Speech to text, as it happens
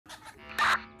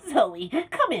Zoe.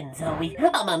 Come in, Zoe.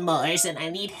 I'm on Mars and I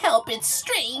need help. It's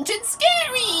strange and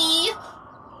scary.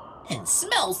 And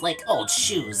smells like old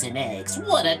shoes and eggs.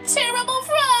 What a terrible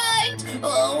fright!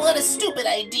 Oh, what a stupid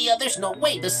idea. There's no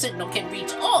way the signal can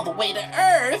reach all the way to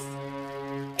Earth.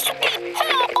 Zoe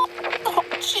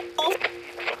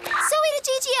to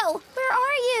Gigio, where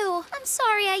are you? I'm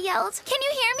sorry I yelled. Can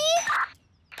you hear me?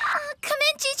 Come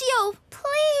in, Gigio,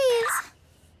 please.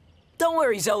 Don't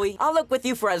worry, Zoe. I'll look with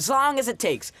you for as long as it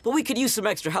takes. But we could use some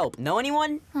extra help. Know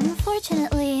anyone?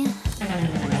 Unfortunately.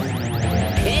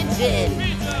 Pigeon!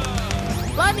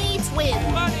 Bunny twins!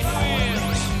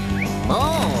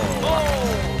 Mole!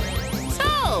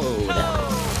 Toad!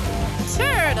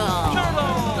 Turtle!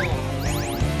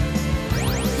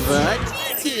 The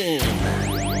team!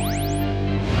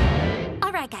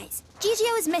 All right, guys.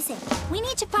 Gigio is missing. We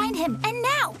need to find him, and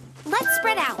now! Let's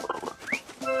spread out.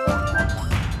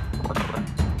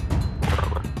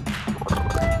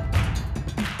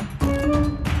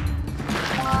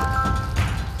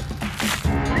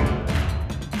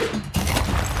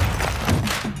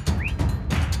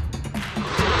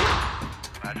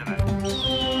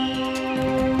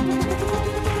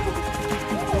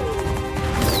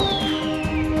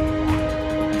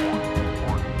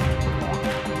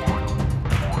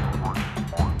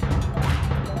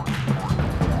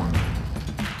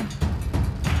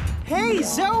 Hey,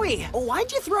 Zoe!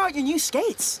 Why'd you throw out your new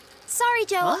skates? Sorry,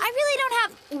 Joe. Huh? I really don't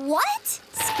have... What?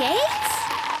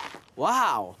 Skates?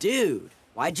 Wow, dude.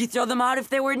 Why'd you throw them out if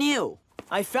they were new?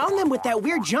 I found them with that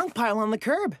weird junk pile on the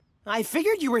curb. I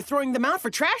figured you were throwing them out for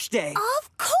trash day. Of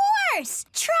course!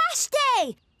 Trash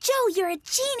day! Joe, you're a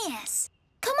genius.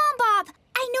 Come on, Bob.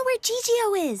 I know where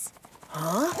Gigio is.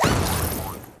 Huh?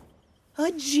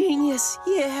 A genius,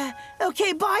 yeah.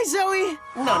 Okay, bye, Zoe.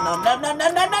 No,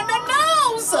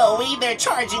 Zoe! They're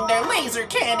charging their laser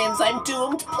cannons. I'm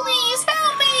doomed. Please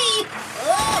help me!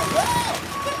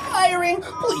 They're firing.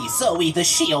 Please, Zoe, the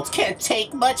shields can't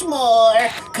take much more.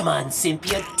 Come on,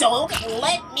 Cynthia, don't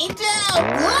let me down.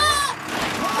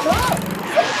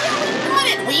 Got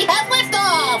it! We have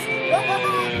liftoff!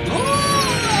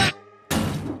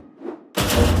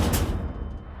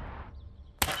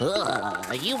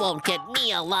 You won't get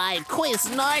me alive,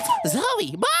 Quiznart.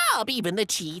 Zoe, Bob, even the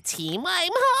G team.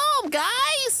 I'm home,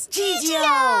 guys.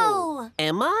 Gigio!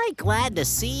 Am I glad to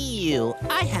see you?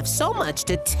 I have so much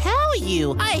to tell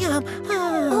you.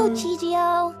 Oh,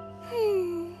 Gigio.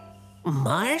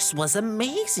 Mars was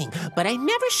amazing, but I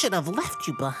never should have left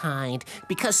you behind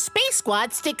because Space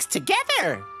Squad sticks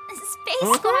together.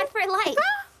 Space Squad for life.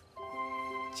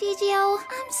 Gigio,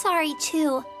 I'm sorry,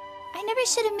 too. I never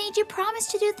should have made you promise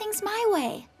to do things my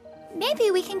way. Maybe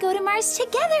we can go to Mars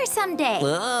together someday.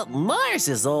 Mars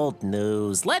is old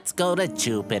news. Let's go to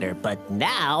Jupiter. But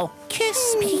now,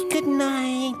 kiss me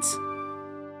goodnight.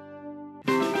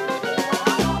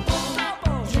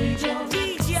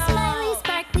 Smiley,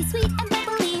 sparkly, sweet, and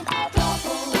bubbly.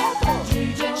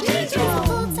 Gigio's a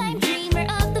full-time dreamer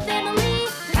of the family.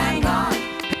 Hang on.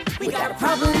 We got a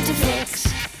problem to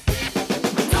fix.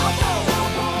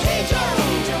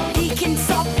 He can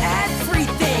solve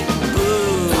everything.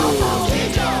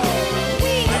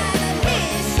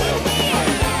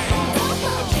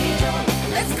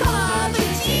 Let's call the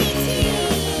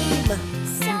G-Team.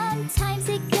 Sometimes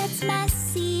it gets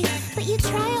messy, but you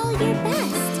try all your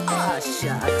best. Aw,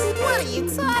 shucks. What are you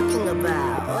talking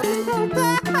about?